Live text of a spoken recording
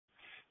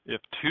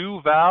If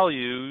two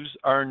values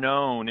are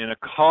known in a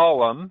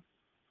column,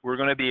 we're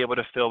going to be able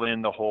to fill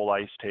in the whole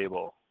ice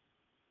table.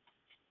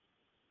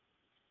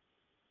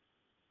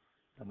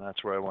 And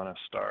that's where I want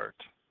to start.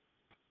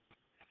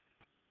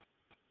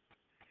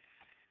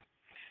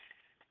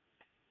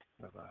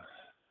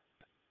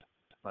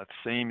 That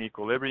same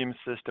equilibrium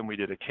system we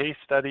did a case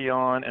study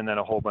on, and then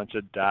a whole bunch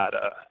of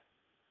data.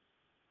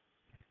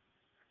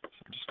 So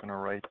I'm just going to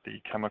write the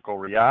chemical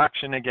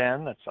reaction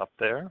again that's up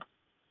there.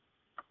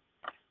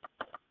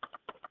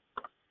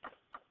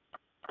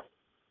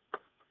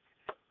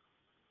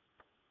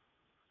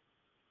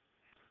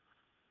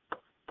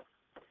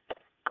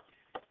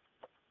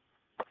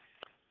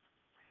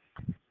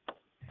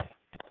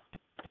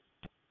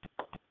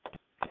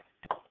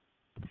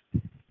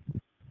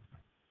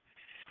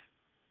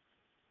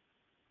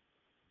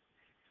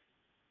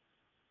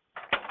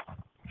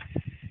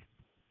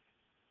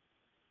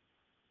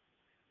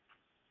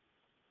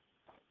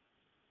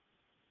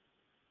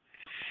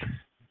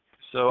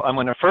 So I'm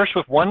going to first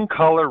with one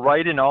color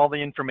write in all the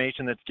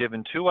information that's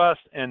given to us,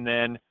 and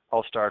then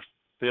I'll start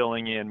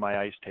filling in my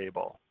ice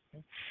table.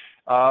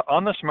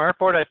 On the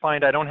smartboard, I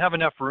find I don't have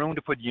enough room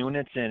to put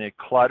units in. It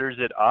clutters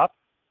it up.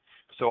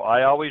 So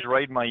I always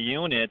write my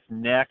units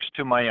next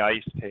to my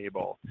ice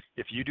table.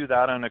 If you do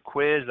that on a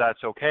quiz,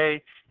 that's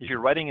okay. If you're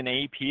writing an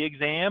AP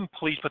exam,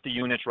 please put the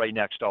units right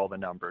next to all the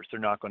numbers. They're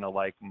not going to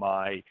like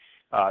my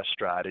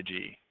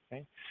strategy.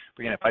 Okay?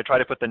 But again, if I try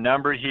to put the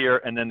number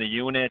here and then the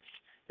units,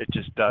 it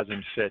just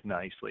doesn't fit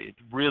nicely. It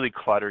really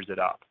clutters it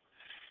up.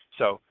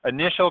 So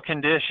initial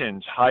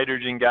conditions,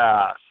 hydrogen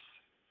gas,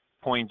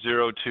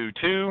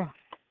 0.022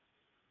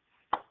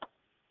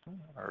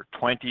 or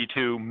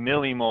 22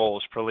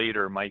 millimoles per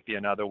liter might be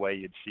another way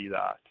you'd see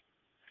that.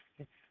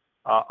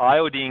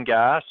 Iodine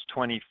gas,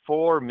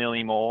 24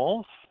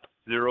 millimoles,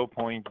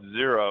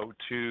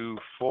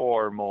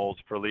 0.024 moles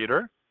per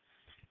liter.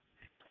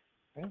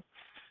 Okay.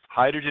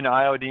 Hydrogen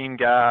iodine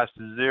gas,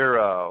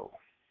 0.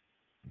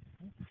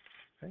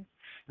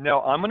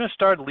 Now, I'm going to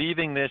start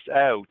leaving this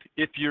out.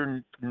 If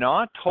you're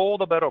not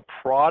told about a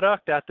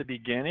product at the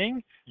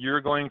beginning,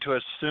 you're going to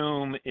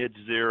assume it's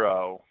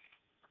 0.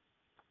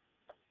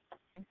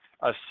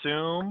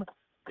 Assume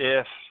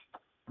if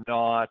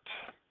not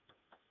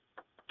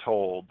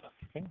told.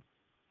 Okay.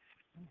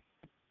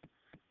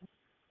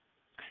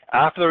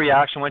 After the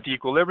reaction went to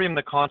equilibrium,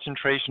 the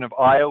concentration of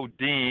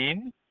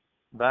iodine,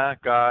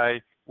 that guy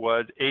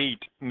was 8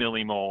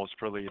 millimoles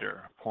per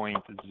liter,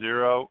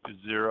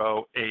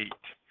 0.008.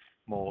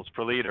 moles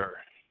per liter.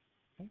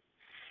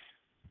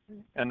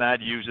 And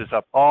that uses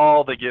up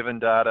all the given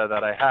data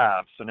that I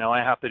have. So now I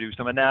have to do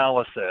some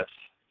analysis.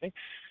 Okay.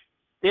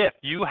 If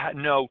you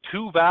know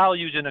two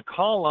values in a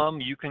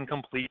column, you can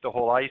complete the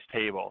whole ice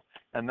table.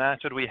 And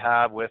that's what we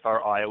have with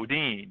our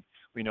iodine.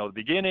 We know the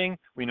beginning,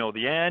 we know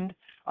the end.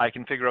 I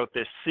can figure out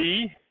this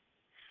C.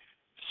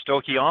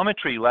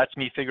 Stoichiometry lets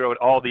me figure out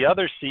all the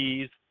other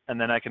C's, and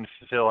then I can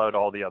fill out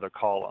all the other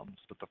columns.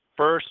 But the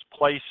first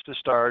place to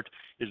start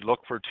is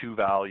look for two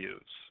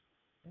values.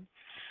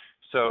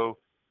 So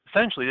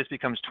essentially this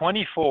becomes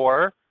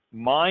 24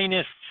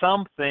 minus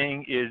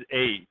something is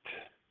 8.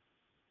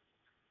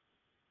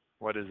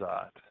 What is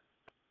that?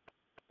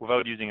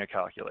 Without using a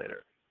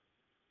calculator.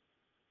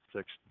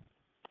 6.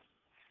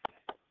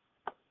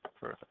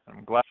 Perfect.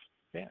 I'm glad.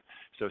 Yeah.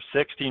 So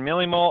 16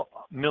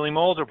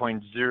 millimoles or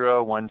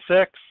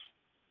 0.016.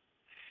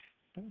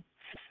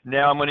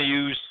 Now I'm going to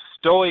use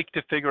Stoic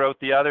to figure out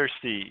the other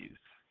C's.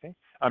 Okay?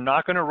 I'm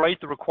not going to write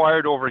the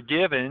required over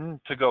given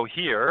to go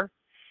here.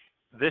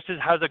 This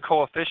has a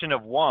coefficient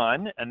of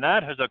 1, and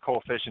that has a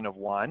coefficient of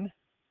 1.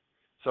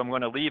 So I'm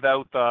going to leave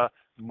out the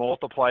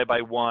multiply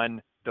by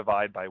 1,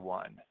 divide by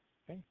 1.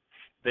 Okay?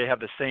 They have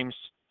the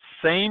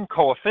same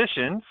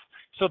coefficients,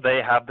 so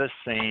they have the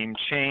same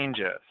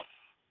changes.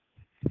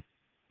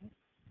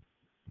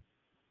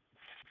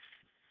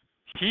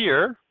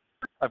 Here,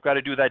 I've got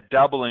to do that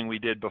doubling we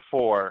did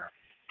before.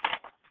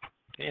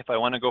 Okay, if I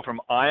want to go from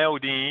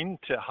iodine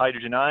to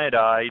hydrogen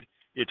iodide,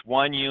 it's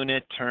 1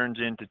 unit turns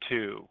into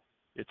 2.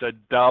 It's a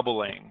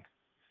doubling.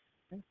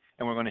 Okay?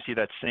 And we're going to see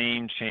that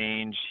same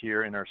change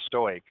here in our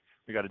Stoic.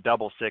 We got a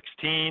double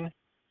 16,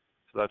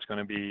 so that's going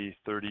to be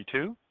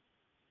 32.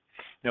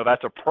 Now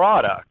that's a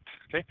product.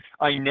 Okay,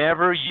 I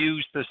never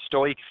use the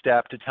Stoic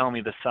step to tell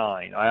me the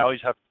sign. I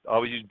always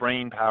use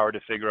brain power to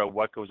figure out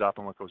what goes up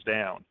and what goes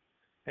down.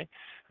 Okay?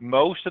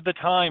 Most of the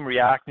time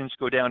reactants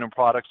go down and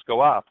products go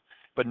up,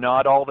 but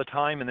not all the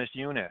time in this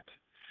unit.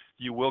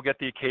 You will get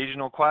the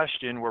occasional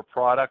question where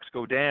products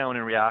go down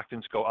and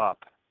reactants go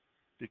up,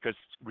 because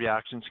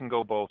reactions can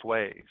go both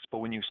ways. But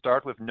when you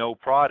start with no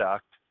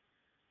product,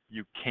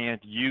 you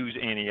can't use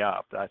any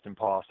up. That's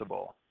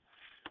impossible.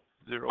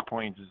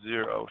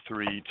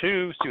 0.032,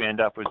 so you end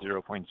up with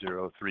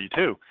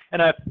 0.032.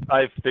 And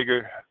I've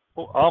figured,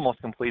 almost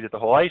completed the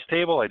whole ice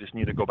table. I just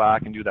need to go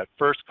back and do that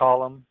first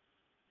column.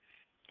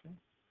 Okay.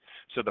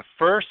 So the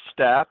first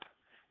step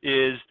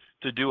is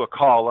to do a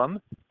column.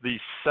 The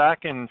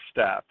second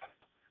step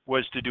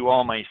was to do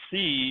all my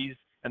C's,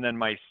 and then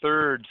my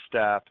third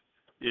step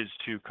is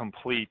to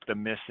complete the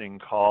missing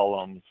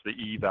columns, the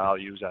E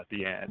values at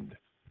the end.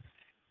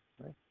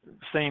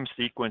 Same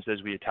sequence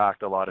as we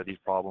attacked a lot of these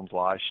problems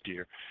last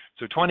year.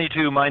 So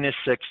 22 minus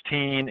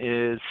 16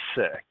 is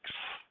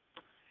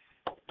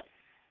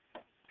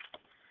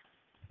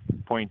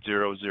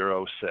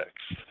 6.006.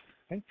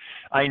 Okay.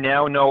 I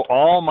now know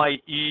all my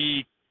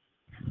E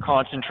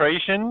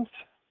concentrations.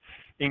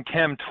 In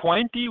Chem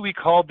 20, we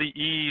called the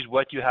E's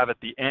what you have at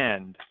the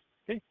end.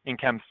 Okay. In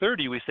Chem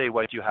 30, we say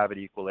what you have at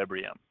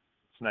equilibrium.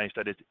 It's nice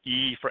that it's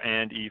E for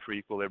and E for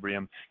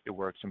equilibrium. It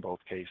works in both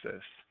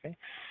cases. Okay.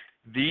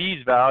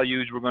 These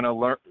values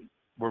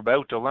we're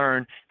about to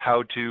learn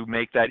how to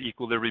make that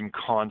equilibrium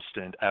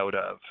constant out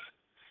of.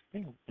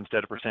 Okay.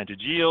 Instead of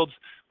percentage yields,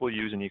 we'll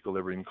use an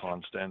equilibrium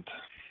constant.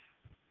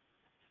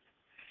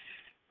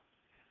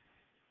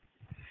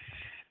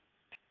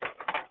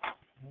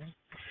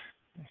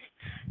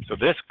 So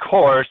this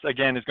course,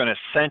 again, is going to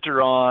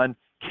center on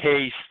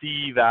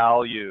Kc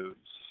values.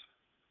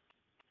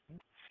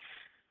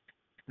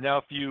 Now,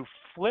 if you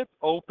flip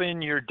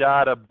open your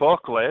data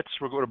booklets,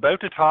 we're about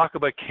to talk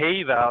about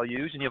K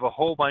values, and you have a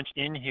whole bunch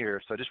in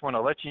here. So I just want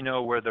to let you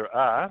know where they're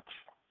at.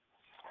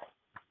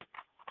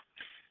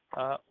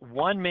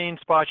 One main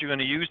spot you're going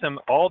to use them,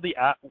 all the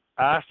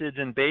acids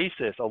and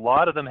bases, a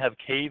lot of them have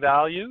K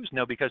values.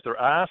 Now, because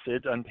they're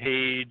acids, on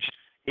page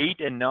 8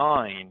 and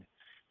 9,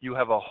 you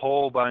have a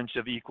whole bunch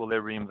of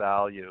equilibrium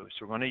values.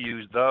 So we're going to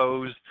use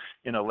those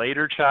in a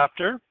later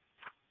chapter.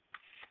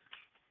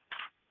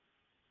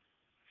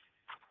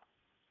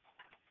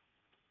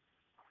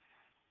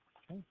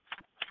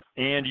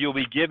 And you'll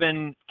be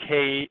given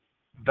K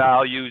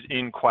values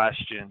in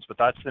questions, but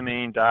that's the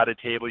main data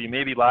table. You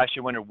maybe last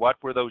year wondered what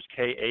were those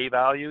Ka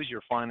values.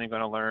 You're finally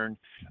going to learn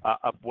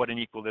what an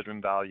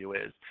equilibrium value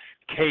is.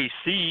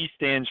 Kc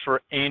stands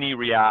for any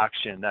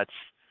reaction. That's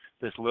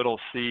this little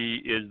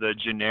c is the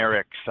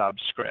generic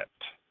subscript.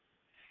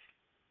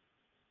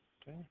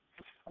 Okay.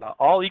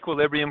 All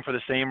equilibrium for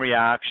the same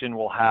reaction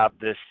will have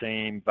this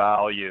same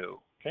value,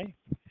 okay,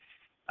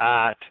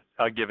 at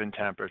a given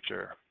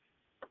temperature.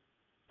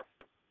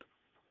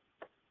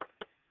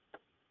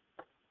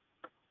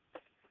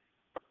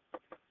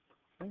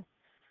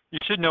 You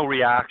should know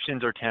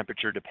reactions are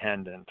temperature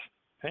dependent.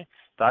 Okay?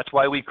 That's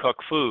why we cook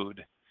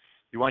food.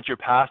 You want your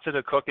pasta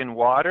to cook in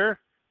water.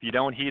 If you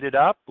don't heat it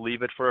up,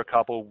 leave it for a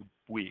couple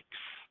weeks.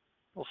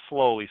 It'll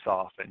slowly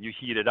soften. You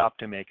heat it up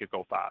to make it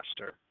go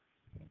faster.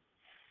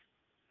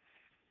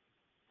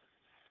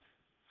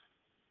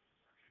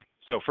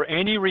 So for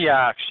any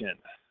reaction,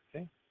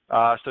 okay?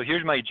 So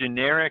here's my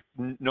generic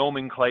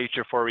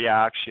nomenclature for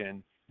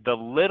reaction. The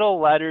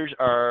little letters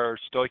are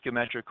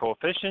stoichiometric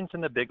coefficients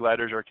and the big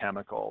letters are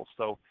chemicals.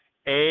 So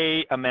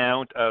A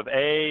amount of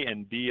A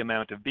and B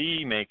amount of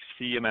B makes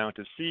C amount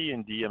of C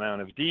and D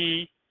amount of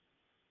D.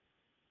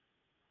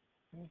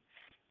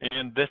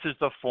 And this is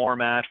the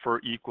format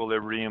for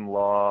equilibrium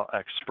law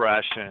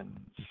expressions.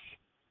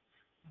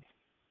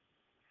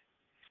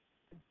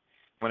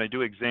 When I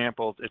do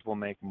examples, it will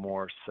make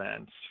more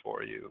sense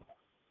for you.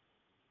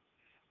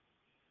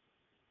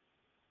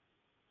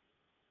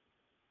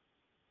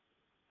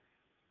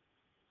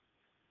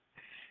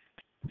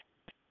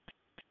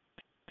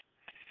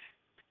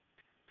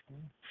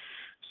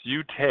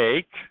 You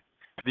take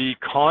the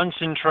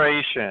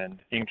concentration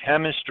in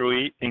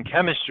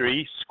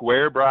chemistry,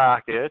 square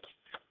brackets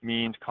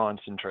means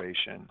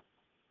concentration.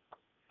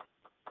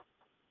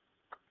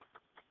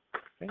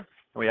 Okay.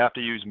 We have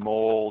to use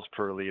moles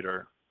per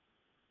liter.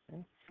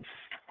 Okay.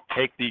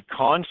 Take the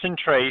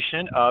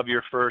concentration of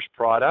your first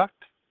product,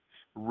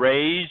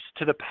 raised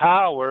to the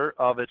power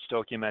of its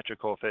stoichiometric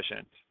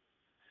coefficient.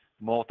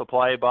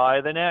 Multiply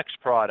by the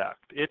next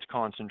product, its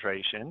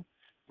concentration,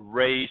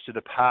 raised to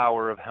the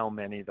power of how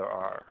many there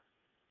are.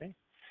 Okay?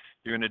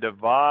 You're going to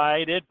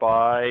divide it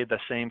by the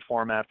same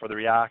format for the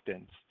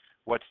reactants.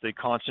 What's the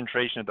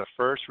concentration of the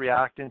first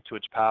reactant to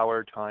its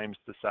power times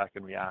the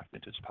second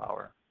reactant to its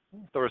power?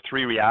 If there were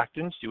 3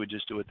 reactants, you would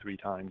just do it 3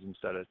 times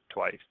instead of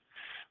twice.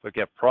 But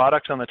get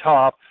products on the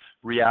top,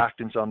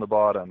 reactants on the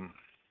bottom.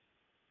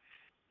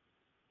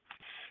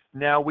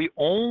 Now we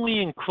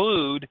only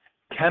include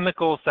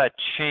chemicals that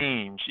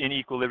change in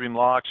equilibrium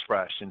law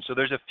expression. So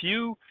there's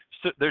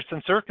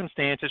some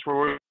circumstances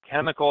where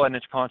chemical and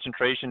its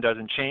concentration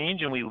doesn't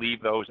change and we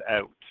leave those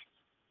out.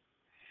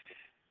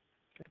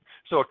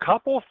 So a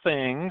couple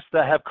things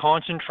that have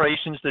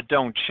concentrations that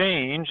don't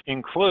change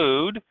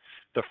include,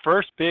 the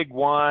first big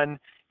one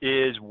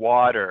is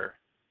water.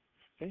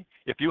 Okay?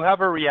 If you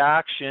have a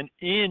reaction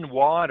in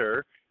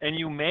water and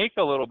you make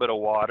a little bit of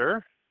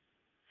water,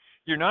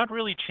 you're not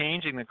really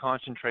changing the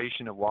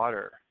concentration of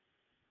water.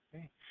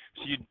 Okay?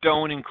 So you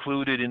don't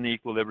include it in the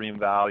equilibrium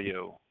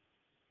value.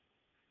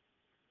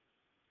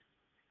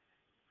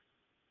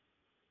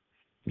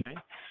 Okay?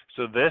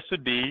 So this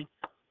would be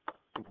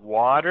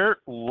water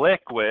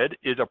liquid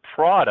is a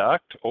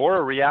product or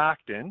a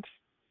reactant,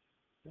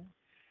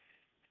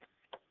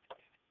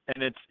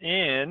 and it's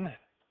in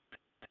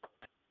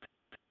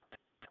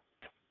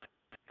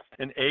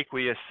an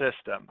aqueous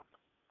system,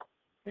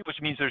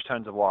 which means there's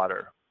tons of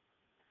water.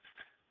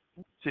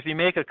 So if you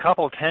make a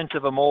couple tenths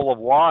of a mole of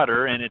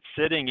water and it's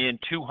sitting in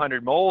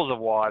 200 moles of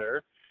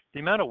water, the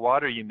amount of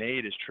water you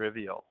made is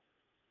trivial.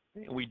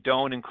 We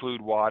don't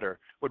include water.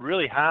 What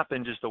really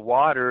happens is the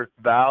water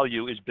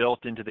value is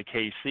built into the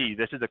Kc.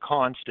 This is a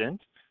constant.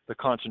 The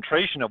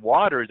concentration of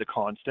water is a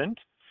constant,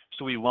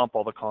 so we lump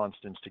all the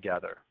constants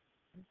together.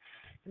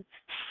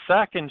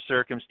 Second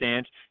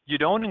circumstance, you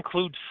don't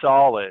include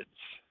solids.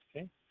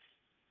 Okay?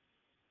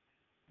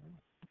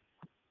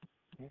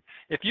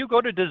 If you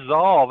go to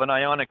dissolve an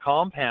ionic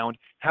compound,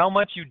 how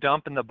much you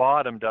dump in the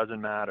bottom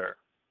doesn't matter.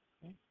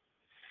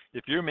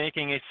 If you're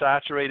making a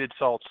saturated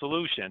salt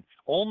solution,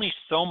 only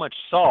so much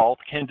salt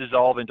can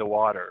dissolve into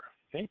water.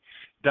 Okay?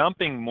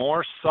 Dumping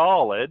more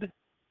solid,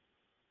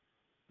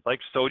 like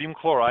sodium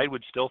chloride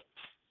would still,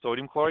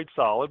 sodium chloride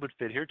solid would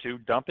fit here too.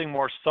 Dumping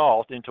more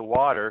salt into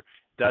water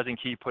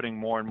doesn't keep putting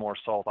more and more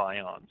salt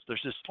ions.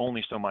 There's just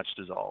only so much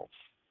dissolves.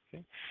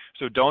 Okay?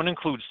 So don't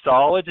include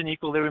solids in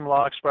equilibrium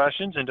law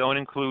expressions, and don't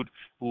include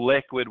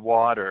liquid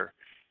water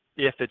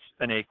if it's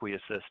an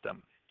aqueous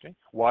system. Okay?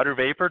 Water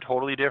vapor,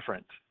 totally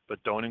different,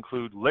 but don't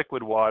include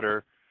liquid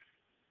water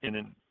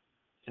in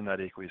that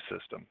aqueous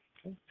system.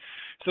 Okay?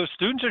 So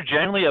students are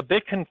generally a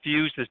bit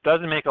confused. This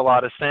doesn't make a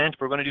lot of sense.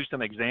 We're going to do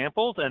some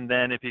examples, and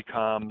then it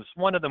becomes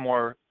one of the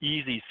more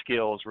easy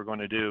skills we're going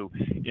to do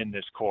in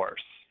this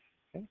course.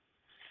 Okay?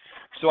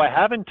 So I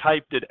haven't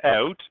typed it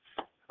out,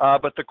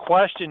 but the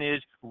question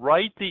is,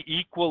 write the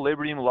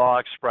equilibrium law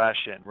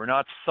expression. We're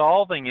not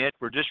solving it,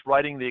 we're just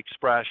writing the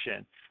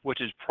expression,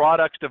 which is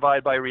products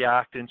divided by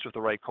reactants with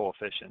the right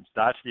coefficients.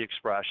 That's the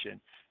expression.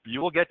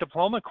 You will get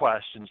diploma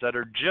questions that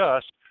are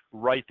just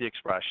write the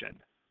expression.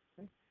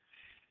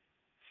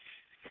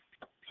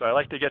 So I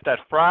like to get that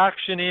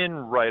fraction in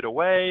right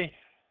away.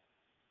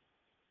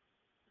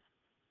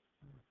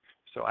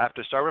 So I have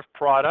to start with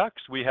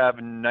products. We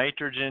have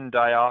nitrogen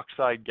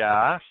dioxide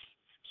gas.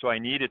 So I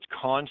need its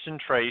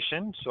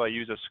concentration. So I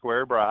use a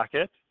square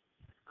bracket.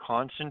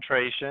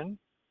 Concentration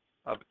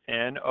of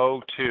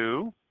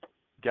NO2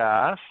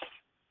 gas.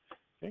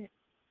 Okay.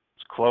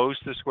 Let's close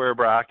the square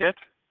bracket.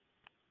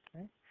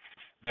 Okay.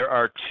 There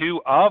are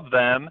two of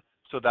them,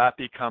 so that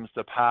becomes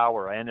the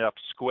power. I ended up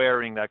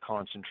squaring that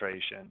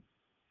concentration.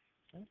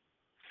 Okay.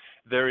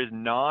 There is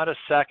not a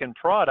second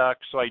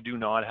product, so I do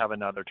not have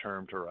another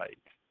term to write.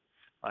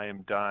 I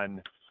am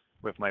done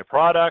with my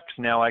products.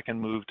 Now I can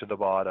move to the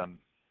bottom.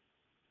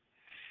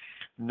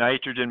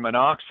 Nitrogen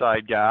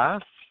monoxide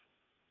gas.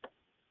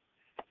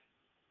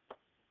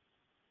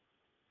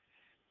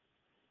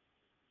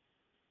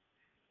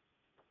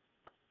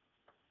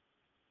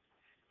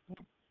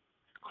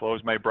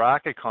 Close my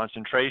bracket,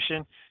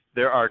 concentration.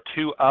 There are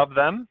two of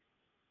them,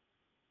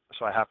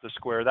 so I have to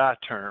square that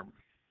term.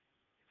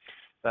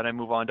 Then I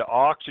move on to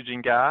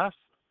oxygen gas,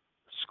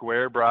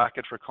 square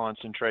bracket for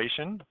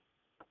concentration.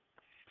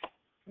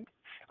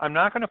 I'm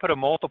not going to put a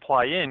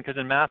multiply in because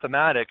in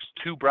mathematics,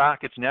 two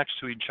brackets next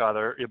to each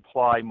other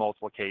imply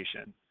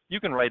multiplication. You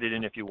can write it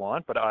in if you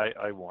want, but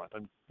I won't.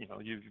 You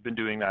know, you've been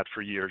doing that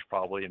for years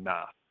probably in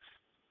math.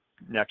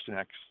 Next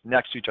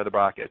to each other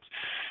brackets.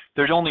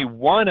 There's only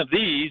one of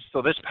these,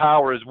 so this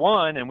power is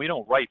 1, and we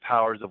don't write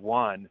powers of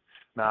 1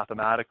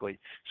 mathematically.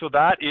 So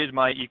that is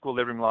my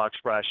equilibrium law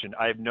expression.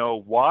 I have no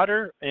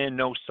water and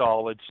no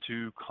solids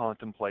to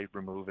contemplate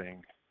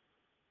removing.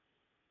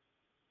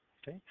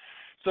 Okay.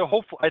 So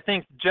hopefully, I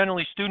think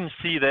generally students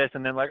see this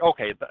and then like,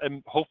 okay,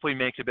 hopefully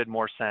makes a bit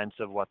more sense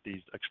of what these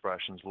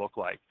expressions look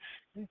like.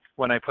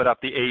 When I put up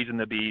the A's and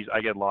the B's,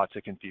 I get lots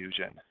of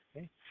confusion.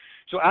 Okay.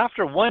 So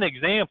after one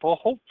example,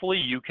 hopefully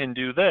you can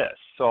do this.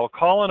 So I'll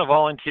call on a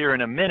volunteer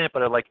in a minute,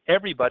 but I'd like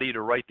everybody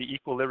to write the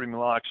equilibrium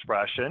law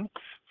expression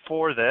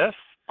for this,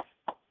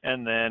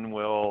 and then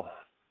we'll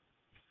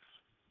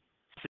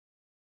see.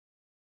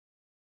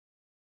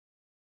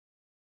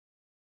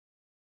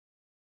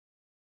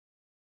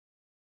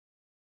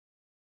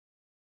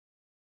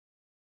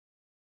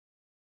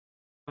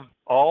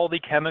 All the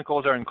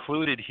chemicals are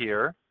included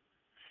here,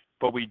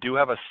 but we do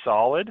have a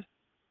solid,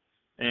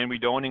 and we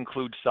don't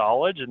include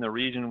solids, and the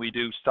reason we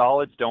do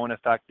solids don't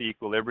affect the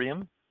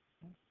equilibrium.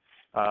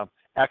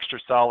 Extra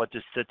solid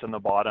just sits on the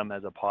bottom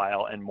as a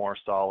pile, and more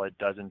solid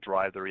doesn't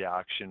drive the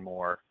reaction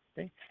more,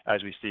 okay,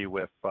 as we see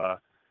with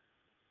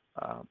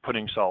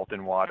putting salt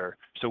in water.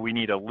 So we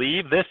need to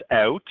leave this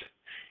out.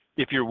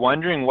 If you're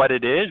wondering what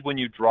it is, when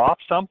you drop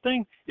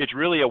something, it's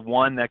really a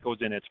 1 that goes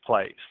in its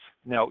place.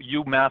 Now,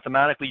 you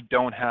mathematically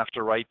don't have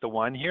to write the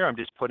 1 here. I'm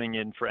just putting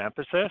in for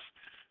emphasis.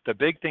 The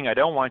big thing I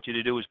don't want you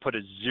to do is put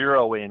a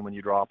 0 in when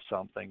you drop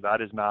something.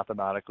 That is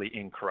mathematically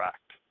incorrect.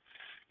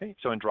 Okay?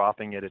 So in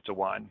dropping it, it's a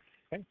 1.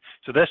 Okay?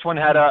 So this one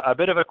had a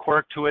bit of a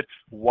quirk to it.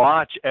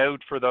 Watch out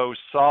for those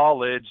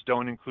solids.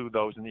 Don't include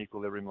those in the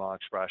equilibrium law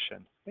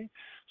expression. Okay?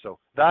 So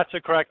that's a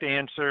correct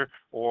answer,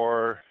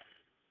 or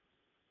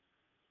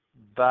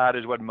that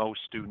is what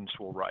most students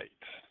will write.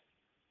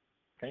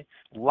 Okay?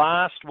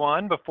 Last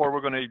one before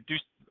we're going to do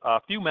a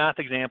few math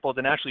examples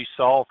and actually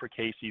solve for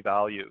Kc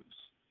values.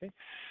 Okay?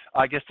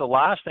 I guess the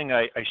last thing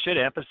I should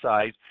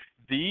emphasize,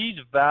 these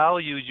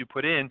values you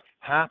put in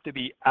have to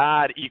be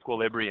at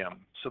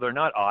equilibrium. So they're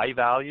not I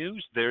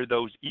values, they're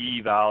those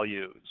E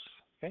values,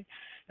 okay?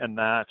 And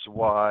that's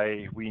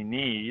why we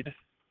need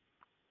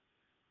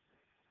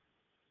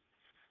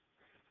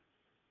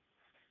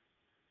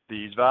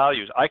these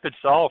values. I could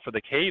solve for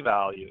the K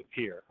value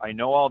here. I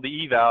know all the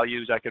E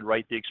values, I could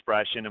write the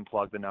expression and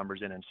plug the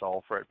numbers in and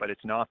solve for it, but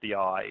it's not the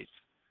I's.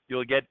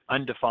 You'll get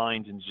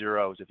undefined and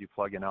zeros if you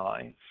plug in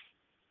I's.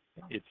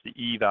 It's the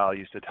E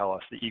values to tell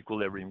us the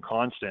equilibrium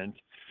constant.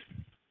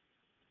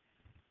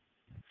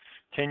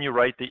 Can you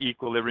write the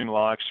equilibrium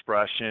law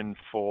expression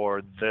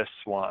for this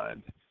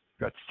one?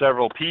 Got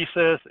several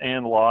pieces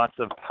and lots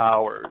of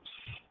powers.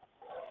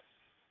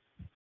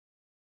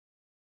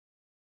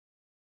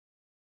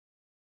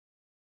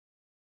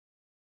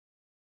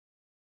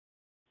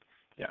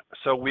 Yeah,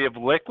 so we have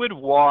liquid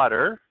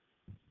water,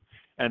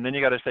 and then you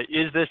got to say,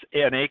 is this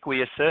an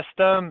aqueous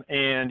system?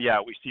 And yeah,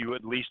 we see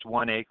at least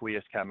one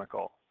aqueous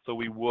chemical. So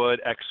we would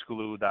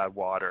exclude that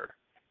water.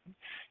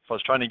 If I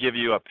was trying to give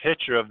you a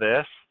picture of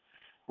this,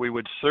 we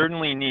would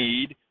certainly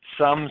need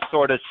some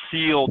sort of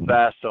sealed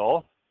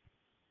vessel.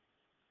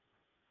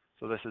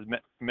 So this is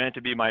meant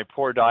to be my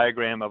poor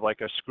diagram of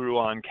like a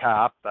screw-on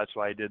cap. That's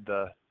why I did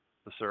the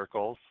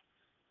circles.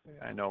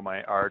 I know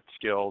my art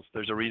skills.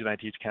 There's a reason I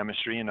teach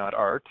chemistry and not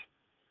art.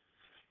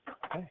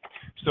 Okay.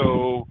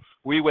 So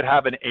we would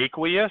have an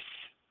aqueous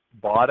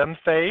bottom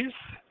phase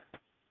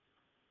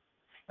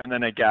and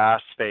then a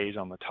gas phase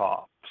on the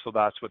top. So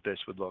that's what this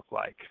would look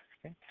like.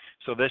 Okay.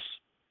 So this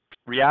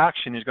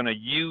reaction is going to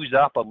use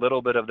up a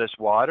little bit of this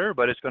water,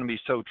 but it's going to be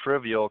so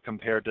trivial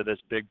compared to this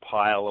big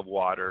pile of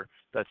water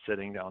that's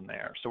sitting down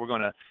there. So we're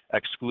going to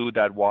exclude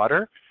that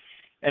water.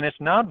 And it's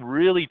not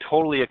really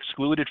totally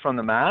excluded from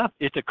the math.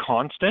 It's a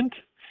constant,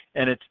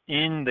 and it's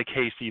in the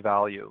Kc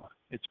value.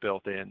 It's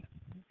built in.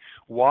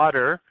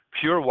 Water,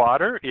 pure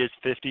water, is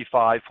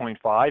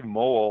 55.5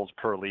 moles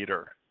per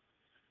liter,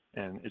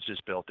 and it's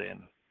just built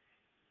in.